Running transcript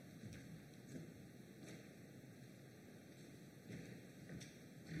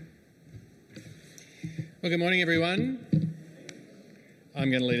Well, good morning, everyone.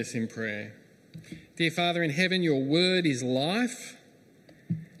 I'm going to lead us in prayer. Dear Father in heaven, your word is life,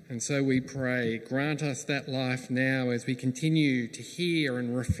 and so we pray, grant us that life now as we continue to hear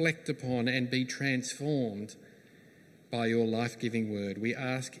and reflect upon and be transformed by your life-giving word. We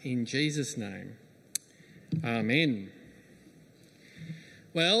ask in Jesus' name. Amen.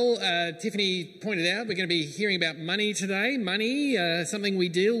 Well, Tiffany pointed out we're going to be hearing about money today. Money, something we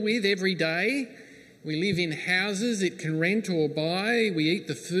deal with every day. We live in houses it can rent or buy. We eat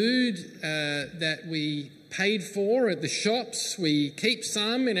the food that we paid for at the shops. We keep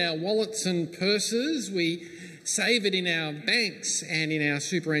some in our wallets and purses. We save it in our banks and in our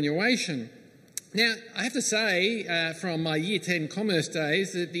superannuation. Now, I have to say, from my Year 10 commerce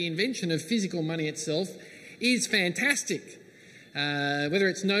days, that the invention of physical money itself is fantastic. Whether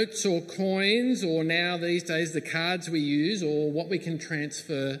it's notes or coins, or now these days the cards we use, or what we can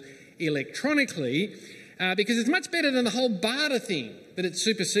transfer electronically, because it's much better than the whole barter thing that it's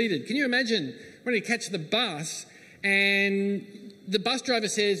superseded. Can you imagine when you catch the bus and the bus driver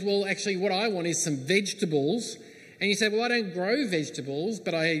says, well, actually what I want is some vegetables, and you say, well, I don't grow vegetables,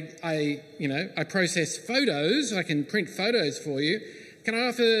 but I process photos. I can print photos for you. Can I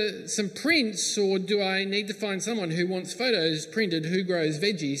offer some prints, or do I need to find someone who wants photos printed who grows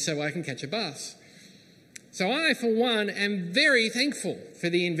veggies so I can catch a bus? So I, for one, am very thankful for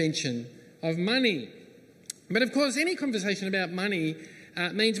the invention of money. But of course, any conversation about money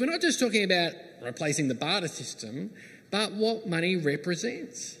means we're not just talking about replacing the barter system, but what money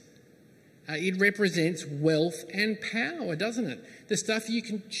represents. It represents wealth and power, doesn't it? The stuff you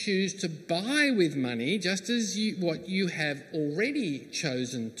can choose to buy with money, just as what you have already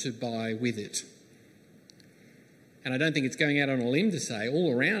chosen to buy with it. And I don't think it's going out on a limb to say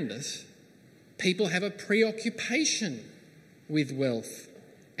all around us, people have a preoccupation with wealth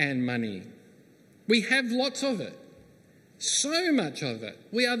and money. We have lots of it, so much of it.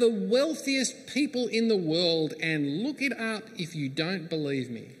 We are the wealthiest people in the world, and look it up if you don't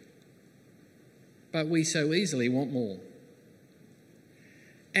believe me. But we so easily want more.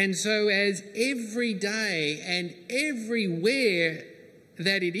 And so as every day and everywhere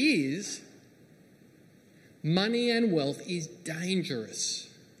that it is, money and wealth is dangerous.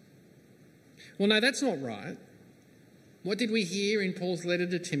 Well, no, that's not right. What did we hear in Paul's letter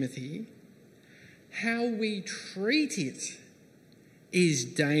to Timothy? How we treat it is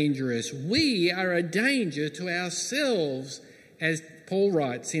dangerous. We are a danger to ourselves, as Paul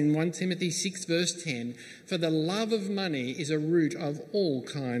writes in 1 Timothy 6 verse 10, for the love of money is a root of all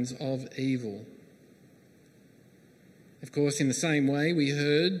kinds of evil. Of course, in the same way, we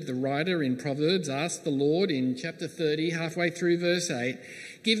heard the writer in Proverbs ask the Lord in chapter 30, halfway through verse 8,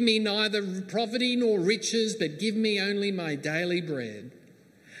 give me neither poverty nor riches, but give me only my daily bread.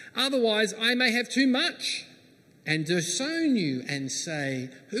 Otherwise, I may have too much and disown you and say,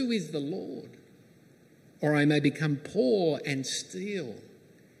 who is the Lord? Or I may become poor and steal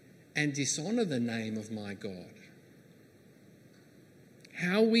and dishonour the name of my God.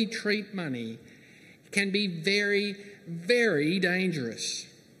 How we treat money can be very, very dangerous.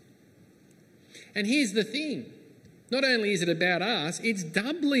 And here's the thing. Not only is it about us, it's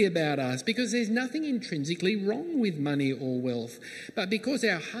doubly about us, because there's nothing intrinsically wrong with money or wealth. But because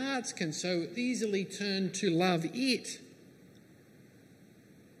our hearts can so easily turn to love it,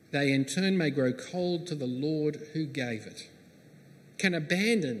 they in turn may grow cold to the Lord who gave it, can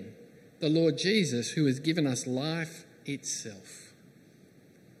abandon the Lord Jesus who has given us life itself.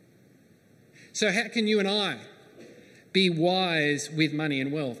 So how can you and I be wise with money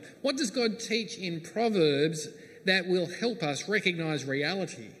and wealth? What does God teach in Proverbs that will help us recognise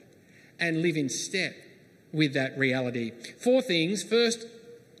reality and live in step with that reality? 4 things. First,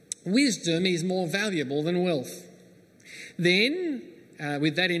 wisdom is more valuable than wealth. Then,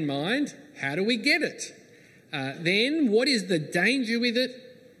 with that in mind, how do we get it? Then, what is the danger with it?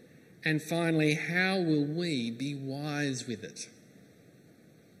 And finally, how will we be wise with it?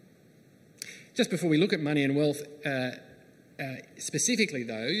 Just before we look at money and wealth specifically,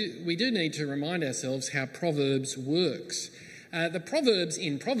 though, we do need to remind ourselves how Proverbs works. The proverbs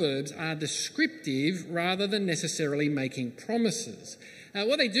in Proverbs are descriptive rather than necessarily making promises.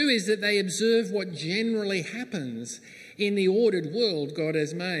 What they do is that they observe what generally happens in the ordered world God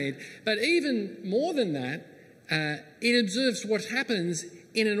has made. But even more than that, it observes what happens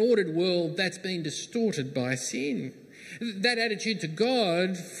in an ordered world that's been distorted by sin. That attitude to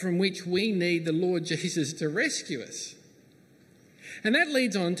God from which we need the Lord Jesus to rescue us. And that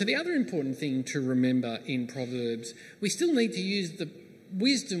leads on to the other important thing to remember in Proverbs. We still need to use the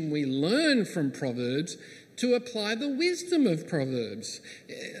wisdom we learn from Proverbs to apply the wisdom of Proverbs.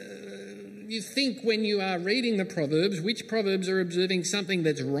 you think when you are reading the Proverbs, which Proverbs are observing something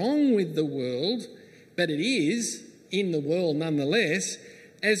that's wrong with the world, but it is in the world nonetheless,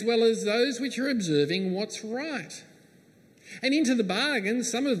 as well as those which are observing what's right. And into the bargain,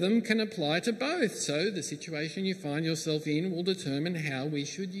 some of them can apply to both. So the situation you find yourself in will determine how we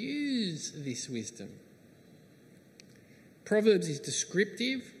should use this wisdom. Proverbs is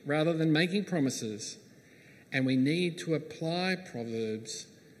descriptive rather than making promises, and we need to apply Proverbs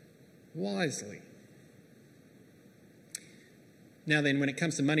wisely. Now then, when it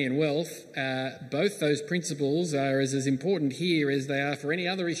comes to money and wealth, both those principles are as important here as they are for any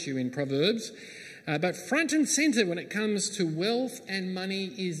other issue in Proverbs. But front and centre when it comes to wealth and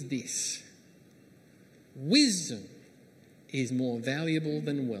money is this: wisdom is more valuable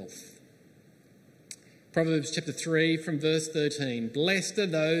than wealth. Proverbs chapter 3 from verse 13. Blessed are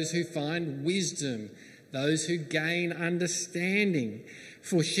those who find wisdom, those who gain understanding.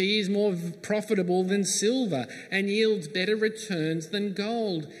 For she is more profitable than silver and yields better returns than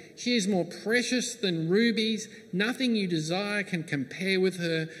gold. She is more precious than rubies. Nothing you desire can compare with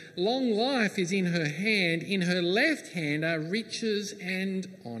her. Long life is in her hand. In her left hand are riches and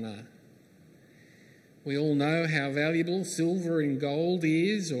honour. We all know how valuable silver and gold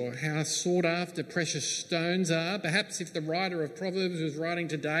is, or how sought after precious stones are. Perhaps if the writer of Proverbs was writing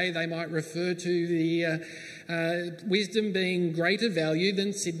today, they might refer to the wisdom being greater value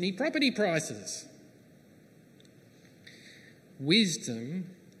than Sydney property prices. Wisdom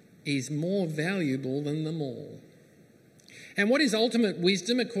is more valuable than them all. And what is ultimate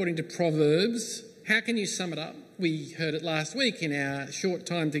wisdom according to Proverbs? How can you sum it up? We heard it last week in our short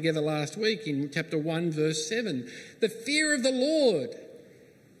time together last week in chapter 1 verse 7. The fear of the Lord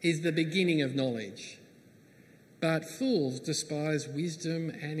is the beginning of knowledge, but fools despise wisdom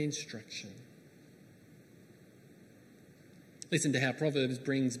and instruction. Listen to how Proverbs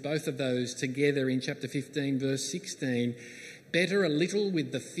brings both of those together in chapter 15 verse 16. Better a little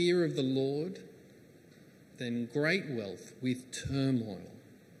with the fear of the Lord than great wealth with turmoil.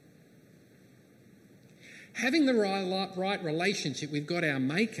 Having the right relationship with God, our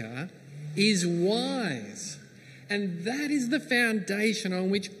Maker, is wise. And that is the foundation on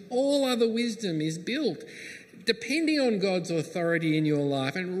which all other wisdom is built. Depending on God's authority in your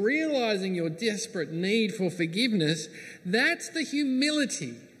life and realising your desperate need for forgiveness, that's the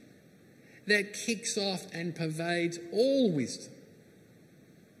humility that kicks off and pervades all wisdom.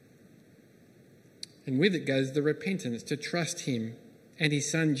 And with it goes the repentance to trust Him and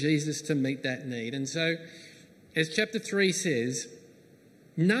His Son Jesus to meet that need. And so, as chapter 3 says,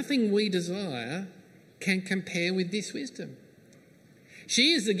 nothing we desire can compare with this wisdom.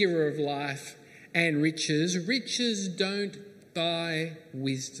 She is the giver of life and riches. Riches don't buy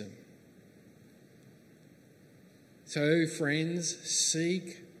wisdom. So, friends,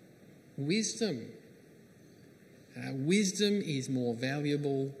 seek wisdom. Wisdom is more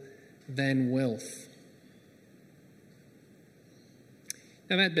valuable than wealth.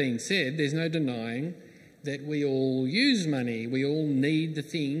 Now, that being said, there's no denying that we all use money. We all need the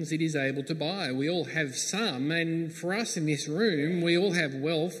things it is able to buy. We all have some, and for us in this room, we all have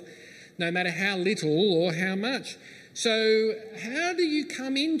wealth, no matter how little or how much. So how do you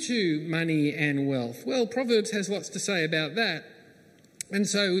come into money and wealth? Well, Proverbs has lots to say about that. And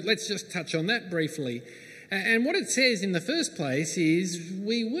so let's just touch on that briefly. And what it says in the first place is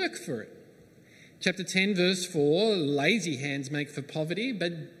we work for it. Chapter 10 verse 4, lazy hands make for poverty,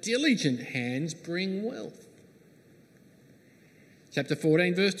 but diligent hands bring wealth. Chapter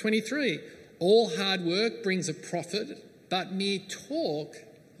 14 verse 23, all hard work brings a profit, but mere talk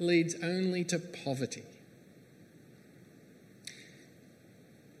leads only to poverty.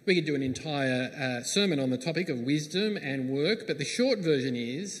 We could do an entire sermon on the topic of wisdom and work, but the short version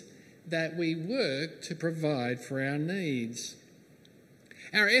is that we work to provide for our needs.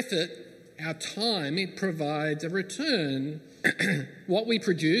 Our effort, our time, it provides a return. What we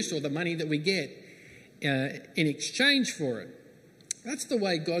produce or the money that we get in exchange for it. That's the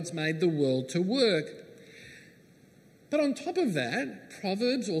way God's made the world to work. But on top of that,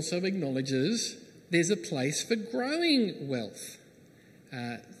 Proverbs also acknowledges there's a place for growing wealth.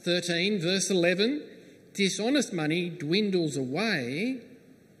 13 verse 11, dishonest money dwindles away,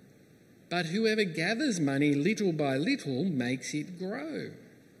 but whoever gathers money little by little makes it grow.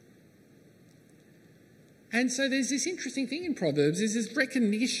 And so there's this interesting thing in Proverbs, is this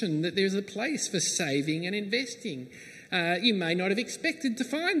recognition that there's a place for saving and investing. You may not have expected to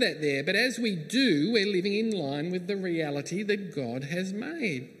find that there, but as we do, we're living in line with the reality that God has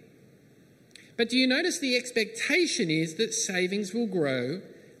made. But do you notice the expectation is that savings will grow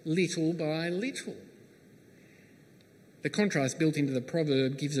little by little? The contrast built into the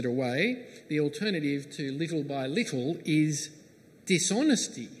proverb gives it away. The alternative to little by little is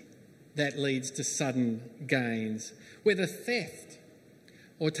dishonesty that leads to sudden gains, whether theft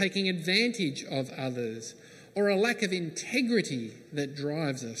or taking advantage of others or a lack of integrity that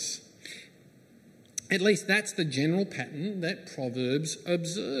drives us. At least that's the general pattern that Proverbs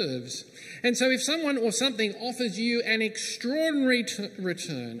observes. And so if someone or something offers you an extraordinary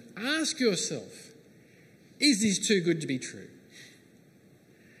return, ask yourself, is this too good to be true?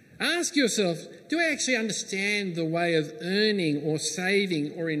 Ask yourself, do I actually understand the way of earning or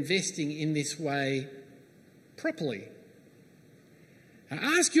saving or investing in this way properly?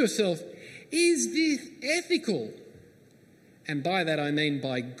 Ask yourself, is this ethical? And by that I mean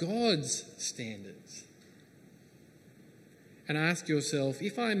by God's standards. And ask yourself,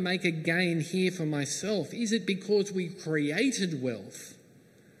 if I make a gain here for myself, is it because we created wealth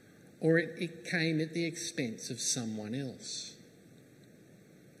or it came at the expense of someone else?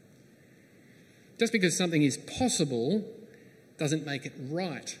 Just because something is possible doesn't make it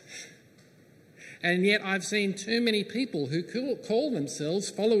right. And yet I've seen too many people who call themselves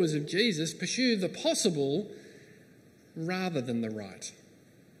followers of Jesus pursue the possible rather than the right.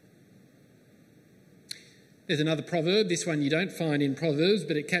 There's another proverb, this one you don't find in Proverbs,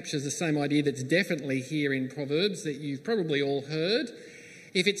 but it captures the same idea that's definitely here in Proverbs that you've probably all heard.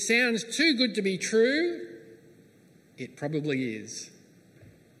 If it sounds too good to be true, it probably is.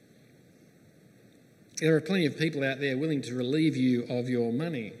 There are plenty of people out there willing to relieve you of your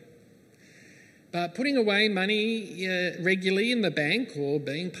money. But putting away money regularly in the bank or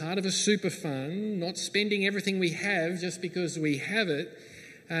being part of a super fund, not spending everything we have just because we have it,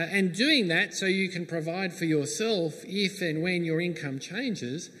 and doing that so you can provide for yourself if and when your income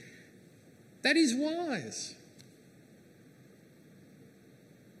changes, that is wise.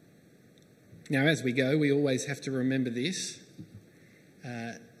 Now, as we go, we always have to remember this.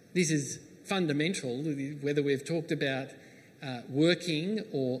 This is fundamental, whether we've talked about working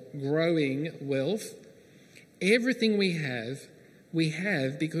or growing wealth. Everything we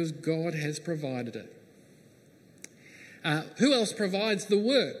have because God has provided it. Who else provides the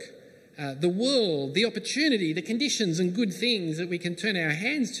work, the world, the opportunity, the conditions and good things that we can turn our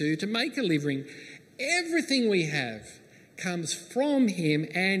hands to make a living? Everything we have comes from him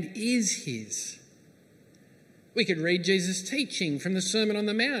and is his. We could read Jesus' teaching from the Sermon on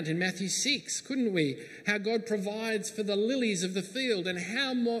the Mount in Matthew 6, couldn't we? How God provides for the lilies of the field and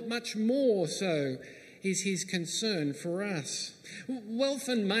how much more so is his concern for us. Wealth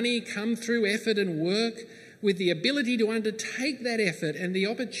and money come through effort and work, with the ability to undertake that effort and the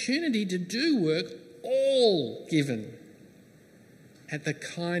opportunity to do work, all given at the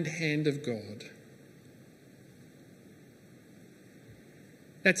kind hand of God.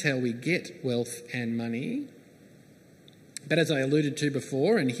 That's how we get wealth and money. But as I alluded to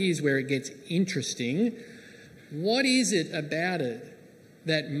before, and here's where it gets interesting, what is it about it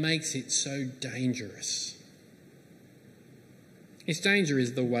that makes it so dangerous? Its danger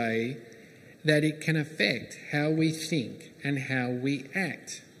is the way that it can affect how we think and how we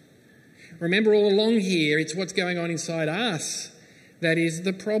act. Remember, all along here, it's what's going on inside us that is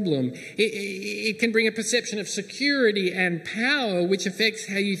the problem. It can bring a perception of security and power which affects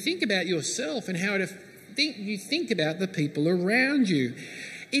how you think about yourself and how you think about the people around you.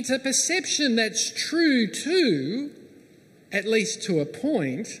 It's a perception that's true too, at least to a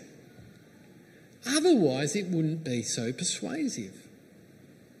point. Otherwise, it wouldn't be so persuasive.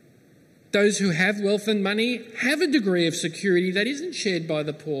 Those who have wealth and money have a degree of security that isn't shared by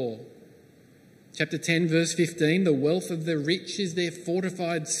the poor. Chapter 10, verse 15, the wealth of the rich is their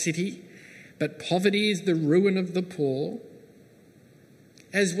fortified city, but poverty is the ruin of the poor.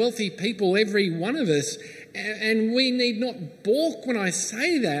 As wealthy people, every one of us, and we need not balk when I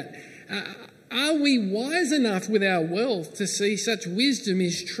say that, are we wise enough with our wealth to see such wisdom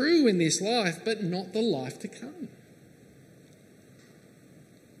is true in this life, but not the life to come?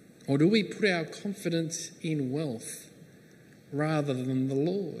 Or do we put our confidence in wealth rather than the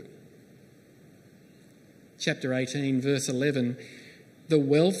Lord? Chapter 18, verse 11, the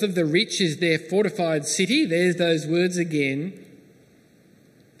wealth of the rich is their fortified city. There's those words again.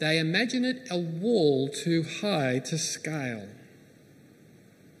 They imagine it a wall too high to scale.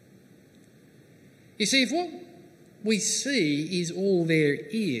 You see, if what we see is all there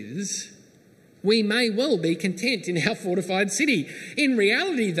is, we may well be content in our fortified city. In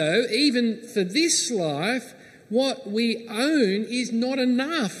reality, though, even for this life, what we own is not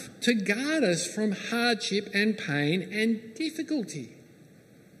enough to guard us from hardship and pain and difficulty.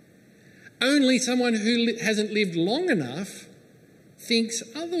 Only someone who hasn't lived long enough thinks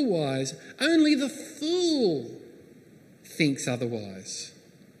otherwise. Only the fool thinks otherwise.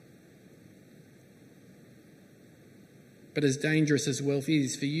 But as dangerous as wealth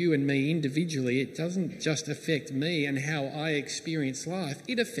is for you and me individually, it doesn't just affect me and how I experience life,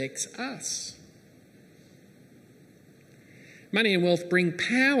 it affects us. Money and wealth bring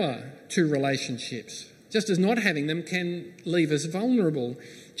power to relationships, just as not having them can leave us vulnerable.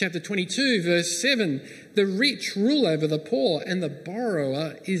 Chapter 22, verse 7, the rich rule over the poor and the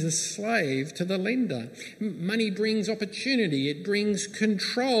borrower is a slave to the lender. Money brings opportunity, it brings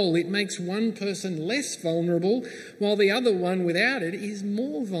control, it makes one person less vulnerable while the other one without it is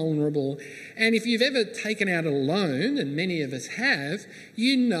more vulnerable. And if you've ever taken out a loan, and many of us have,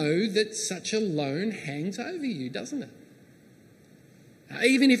 you know that such a loan hangs over you, doesn't it?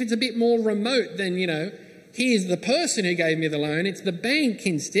 Even if it's a bit more remote than, here's the person who gave me the loan, it's the bank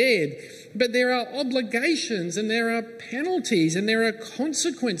instead. But there are obligations and there are penalties and there are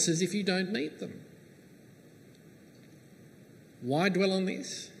consequences if you don't meet them. Why dwell on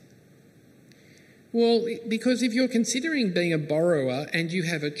this? Well, because if you're considering being a borrower and you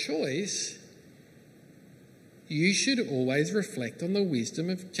have a choice, you should always reflect on the wisdom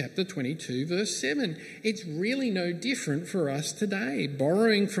of chapter 22, verse 7. It's really no different for us today.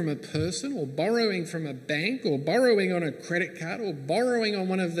 Borrowing from a person or borrowing from a bank or borrowing on a credit card or borrowing on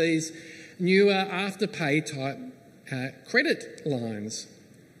one of these newer Afterpay type credit lines.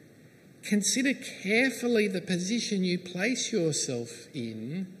 Consider carefully the position you place yourself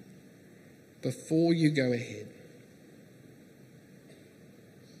in before you go ahead.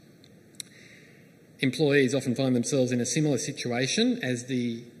 Employees often find themselves in a similar situation as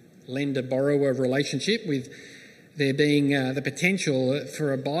the lender-borrower relationship, with there being the potential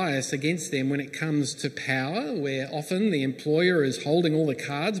for a bias against them when it comes to power, where often the employer is holding all the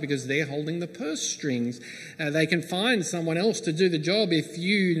cards because they're holding the purse strings. They can find someone else to do the job if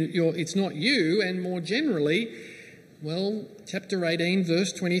it's not you, and more generally, well, chapter 18,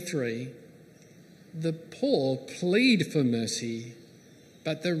 verse 23, the poor plead for mercy,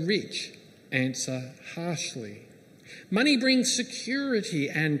 but the rich answer harshly. Money brings security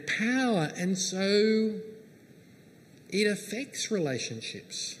and power, and so it affects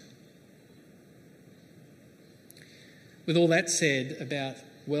relationships. With all that said about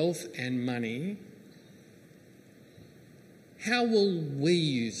wealth and money, how will we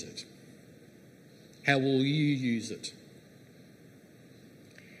use it? How will you use it?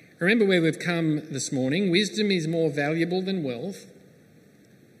 Remember where we've come this morning. Wisdom is more valuable than wealth.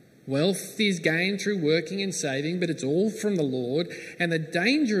 Wealth is gained through working and saving, but it's all from the Lord. And the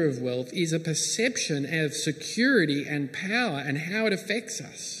danger of wealth is a perception of security and power and how it affects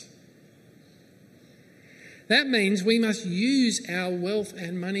us. That means we must use our wealth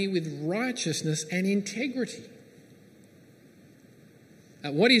and money with righteousness and integrity.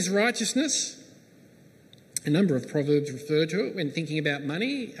 What is righteousness? A number of Proverbs refer to it when thinking about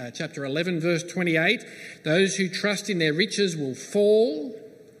money. Chapter 11, verse 28, those who trust in their riches will fall,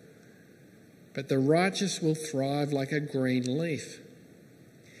 but the righteous will thrive like a green leaf.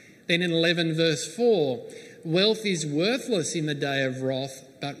 Then in 11 verse 4, wealth is worthless in the day of wrath,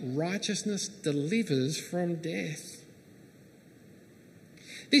 but righteousness delivers from death.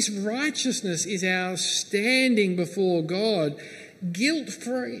 This righteousness is our standing before God,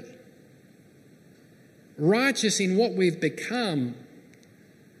 guilt-free, righteous in what we've become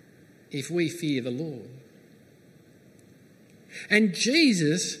if we fear the Lord. And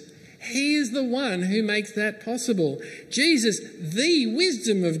Jesus, he is the one who makes that possible. Jesus, the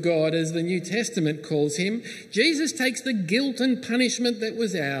wisdom of God, as the New Testament calls him, Jesus takes the guilt and punishment that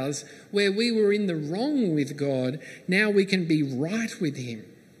was ours, where we were in the wrong with God. Now we can be right with him.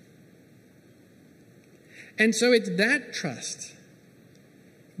 And so it's that trust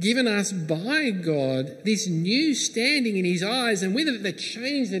given us by God, this new standing in his eyes, and with it the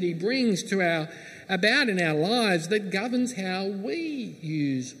change that he brings to about in our lives, that governs how we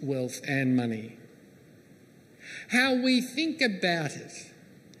use wealth and money, how we think about it,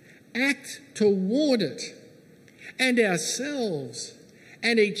 act toward it, and ourselves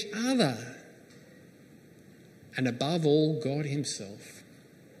and each other, and above all, God himself.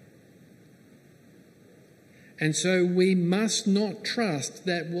 And so we must not trust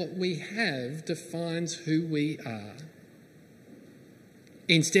that what we have defines who we are.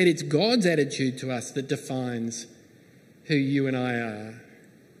 Instead, it's God's attitude to us that defines who you and I are.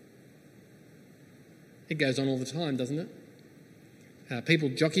 It goes on all the time, doesn't it? People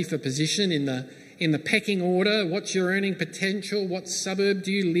jockey for position in the pecking order. What's your earning potential? What suburb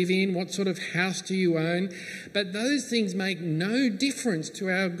do you live in? What sort of house do you own? But those things make no difference to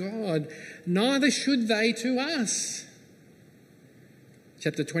our God. Neither should they to us.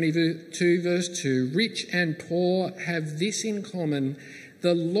 Chapter 22, verse 2, rich and poor have this in common,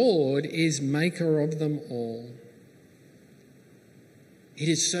 the Lord is maker of them all. It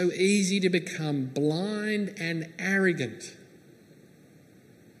is so easy to become blind and arrogant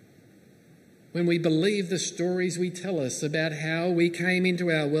when we believe the stories we tell us about how we came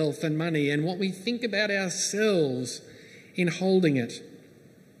into our wealth and money and what we think about ourselves in holding it.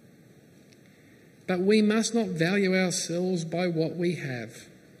 But we must not value ourselves by what we have.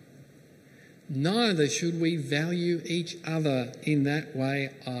 Neither should we value each other in that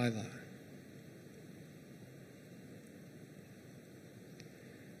way either.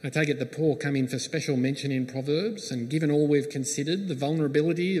 I take it the poor come in for special mention in Proverbs, and given all we've considered, the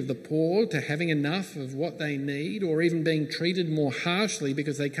vulnerability of the poor to having enough of what they need, or even being treated more harshly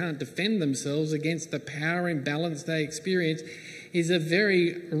because they can't defend themselves against the power imbalance they experience, is a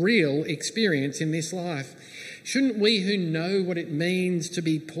very real experience in this life. Shouldn't we who know what it means to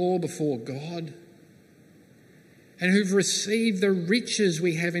be poor before God and who've received the riches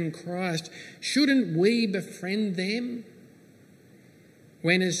we have in Christ, shouldn't we befriend them?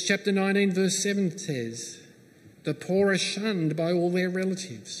 When, as chapter 19 verse 7 says, the poor are shunned by all their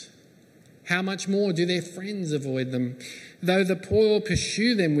relatives. How much more do their friends avoid them? Though the poor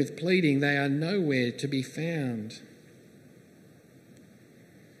pursue them with pleading, they are nowhere to be found.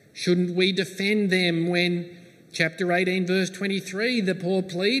 Shouldn't we defend them when, chapter 18 verse 23, the poor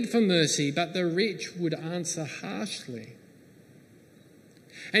plead for mercy, but the rich would answer harshly?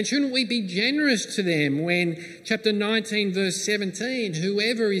 And shouldn't we be generous to them when, chapter 19 verse 17,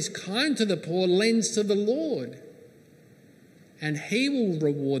 whoever is kind to the poor lends to the Lord, and he will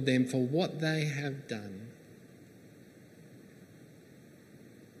reward them for what they have done?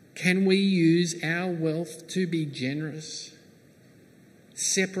 Can we use our wealth to be generous,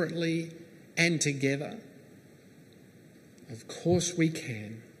 separately and together? Of course we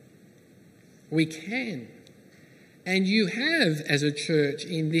can. We can. And you have as a church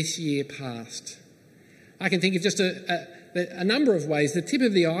in this year past. I can think of just a number of ways. The tip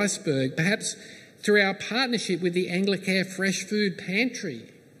of the iceberg, perhaps through our partnership with the Anglicare Fresh Food Pantry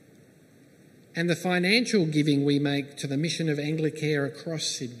and the financial giving we make to the mission of Anglicare across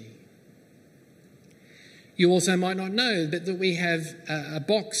Sydney. You also might not know that we have a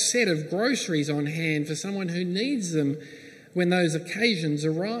box set of groceries on hand for someone who needs them when those occasions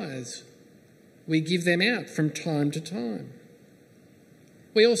arise. We give them out from time to time.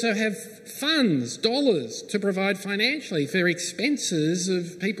 We also have funds, dollars, to provide financially for expenses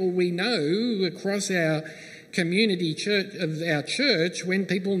of people we know across our community church, of our church, when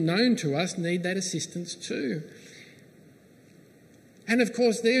people known to us need that assistance too. And of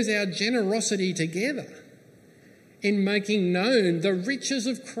course, there's our generosity together in making known the riches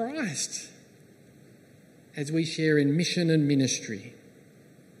of Christ as we share in mission and ministry.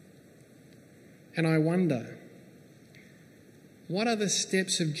 And I wonder, what other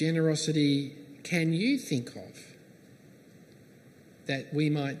steps of generosity can you think of that we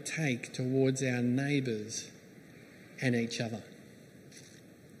might take towards our neighbours and each other?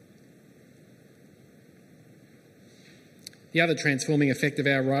 The other transforming effect of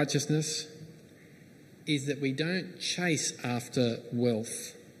our righteousness is that we don't chase after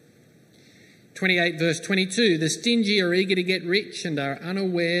wealth. 28 verse 22, the stingy are eager to get rich and are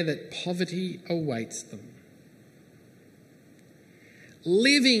unaware that poverty awaits them.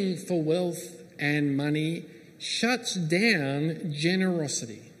 Living for wealth and money shuts down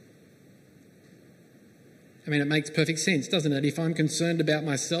generosity. I mean, it makes perfect sense, doesn't it? If I'm concerned about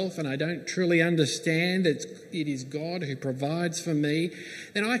myself and I don't truly understand that it is God who provides for me,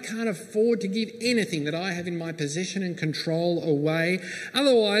 then I can't afford to give anything that I have in my possession and control away.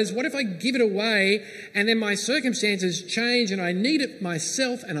 Otherwise, what if I give it away and then my circumstances change and I need it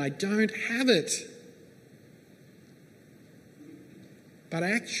myself and I don't have it? But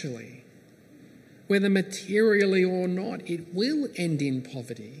actually, whether materially or not, it will end in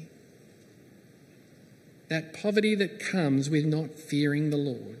poverty. That poverty that comes with not fearing the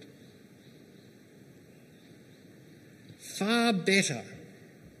Lord. Far better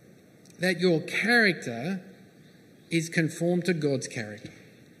that your character is conformed to God's character.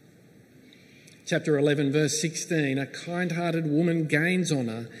 Chapter 11, verse 16, a kind-hearted woman gains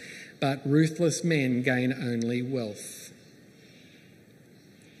honour, but ruthless men gain only wealth.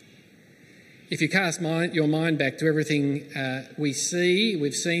 If you cast your mind back to everything we've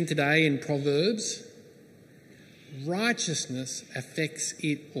seen today in Proverbs, righteousness affects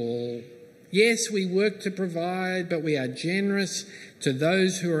it all. Yes, we work to provide, but we are generous to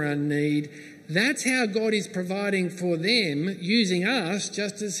those who are in need. That's how God is providing for them, using us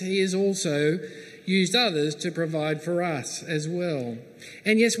just as he is also used others to provide for us as well.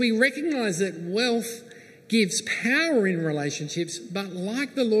 And yes, we recognise that wealth gives power in relationships, but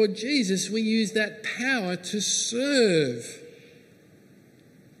like the Lord Jesus, we use that power to serve,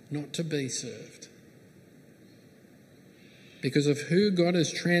 not to be served. Because of who God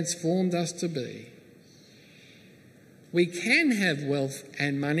has transformed us to be. We can have wealth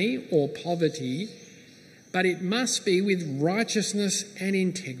and money or poverty, but it must be with righteousness and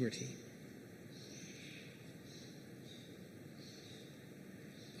integrity.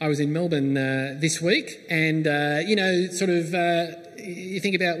 I was in Melbourne this week and, you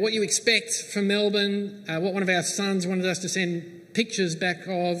think about what you expect from Melbourne, what one of our sons wanted us to send pictures back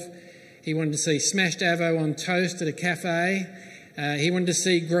of. He wanted to see smashed avo on toast at a cafe. He wanted to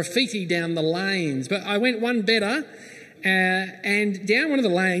see graffiti down the lanes. But I went one better, and down one of the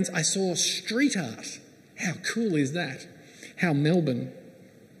lanes I saw street art. How cool is that? How Melbourne.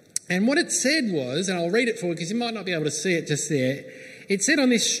 And what it said was, and I'll read it for you because you might not be able to see it just there. It said on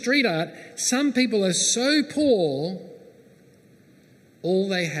this street art, some people are so poor, all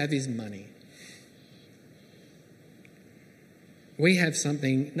they have is money. We have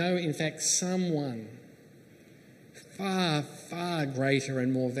something, no, in fact, someone far, far greater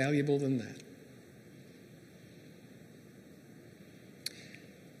and more valuable than that.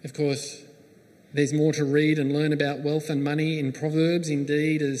 Of course, there's more to read and learn about wealth and money in Proverbs,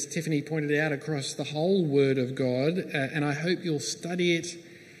 indeed, as Tiffany pointed out, across the whole Word of God, and I hope you'll study it,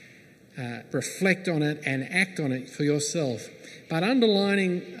 reflect on it and act on it for yourself. But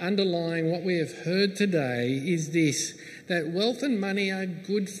underlying what we have heard today is this, that wealth and money are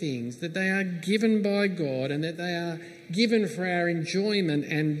good things, that they are given by God and that they are given for our enjoyment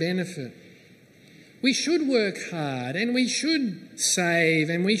and benefit. We should work hard and we should save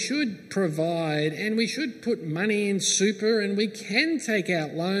and we should provide and we should put money in super and we can take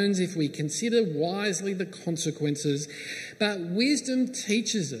out loans if we consider wisely the consequences. But wisdom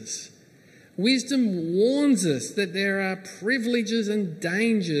teaches us. Wisdom warns us that there are privileges and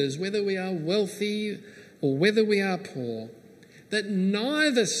dangers, whether we are wealthy or whether we are poor, that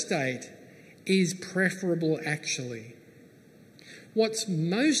neither state is preferable actually. What's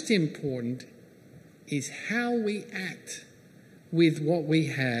most important is how we act with what we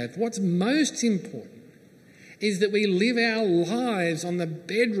have. What's most important is that we live our lives on the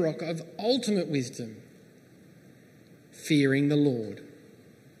bedrock of ultimate wisdom, fearing the Lord.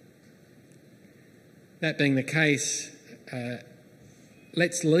 That being the case,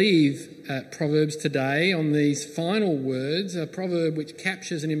 let's leave Proverbs today on these final words, a proverb which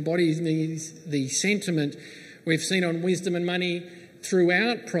captures and embodies the sentiment we've seen on wisdom and money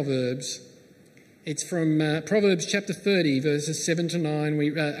throughout Proverbs. It's from Proverbs chapter 30, verses 8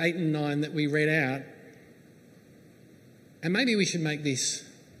 and 9 that we read out. And maybe we should make this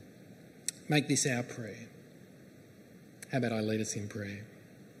our prayer. How about I lead us in prayer?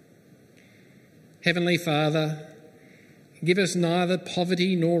 Heavenly Father, give us neither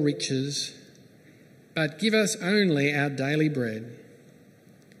poverty nor riches, but give us only our daily bread.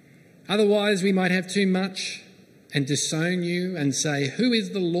 Otherwise we might have too much and disown you and say, "Who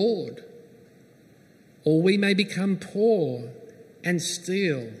is the Lord?" Or we may become poor and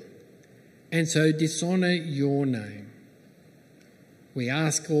steal and so dishonour your name. We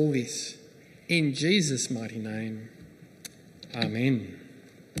ask all this in Jesus' mighty name. Amen.